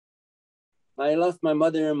I lost my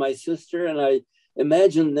mother and my sister, and I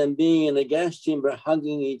imagine them being in a gas chamber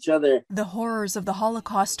hugging each other. The horrors of the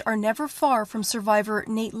Holocaust are never far from survivor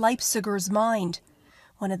Nate Leipziger's mind.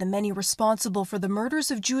 One of the many responsible for the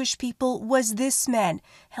murders of Jewish people was this man,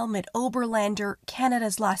 Helmut Oberlander,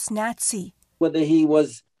 Canada's last Nazi. Whether he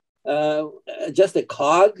was just a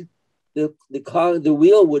cog, the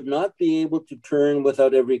wheel would not be able to turn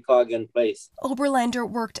without every cog in place. Oberlander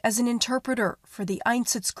worked as an interpreter for the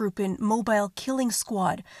Einsatzgruppen mobile killing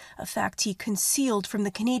squad, a fact he concealed from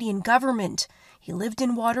the Canadian government. He lived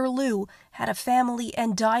in Waterloo, had a family,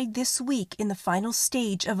 and died this week in the final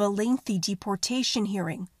stage of a lengthy deportation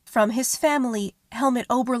hearing. From his family, Helmut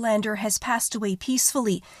Oberlander has passed away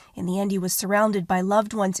peacefully. In the end, he was surrounded by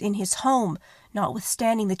loved ones in his home.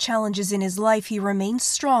 Notwithstanding the challenges in his life, he remains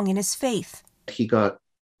strong in his faith. He got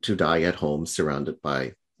to die at home surrounded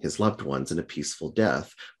by his loved ones in a peaceful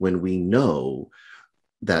death when we know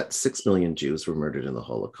that 6 million Jews were murdered in the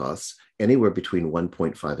Holocaust. Anywhere between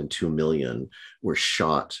 1.5 and 2 million were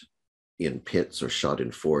shot in pits or shot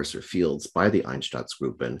in forests or fields by the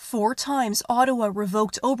Einsatzgruppen. 4 times Ottawa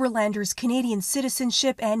revoked Oberlander's Canadian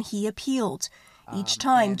citizenship and he appealed. Each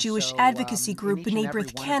time, Jewish advocacy group B'nai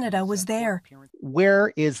B'rith Canada was there.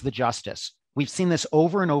 Where is the justice? We've seen this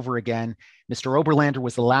over and over again. Mr. Oberlander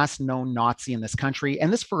was the last known Nazi in this country,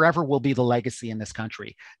 and this forever will be the legacy in this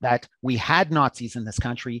country, that we had Nazis in this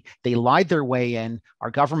country. They lied their way in.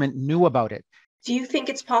 Our government knew about it. Do you think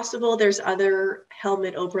it's possible there's other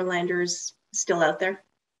Helmut Oberlanders still out there?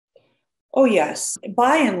 Oh, yes.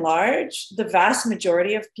 By and large, the vast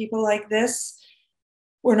majority of people like this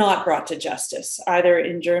were not brought to justice, either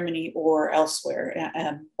in Germany or elsewhere,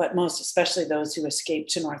 but most especially those who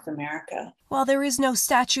escaped to North America. While there is no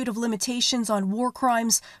statute of limitations on war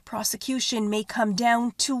crimes, prosecution may come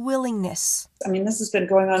down to willingness. I mean, this has been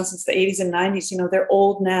going on since the 80s and 90s. You know, they're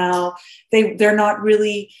old now. They're not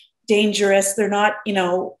really dangerous. They're not,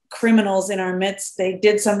 criminals in our midst. They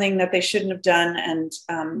did something that they shouldn't have done, and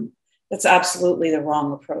that's absolutely the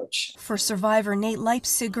wrong approach. For survivor Nate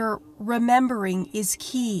Leipziger, remembering is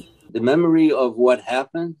key. The memory of what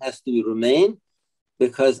happened has to remain,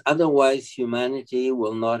 because otherwise humanity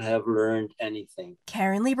will not have learned anything.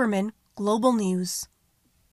 Caryn Lieberman, Global News.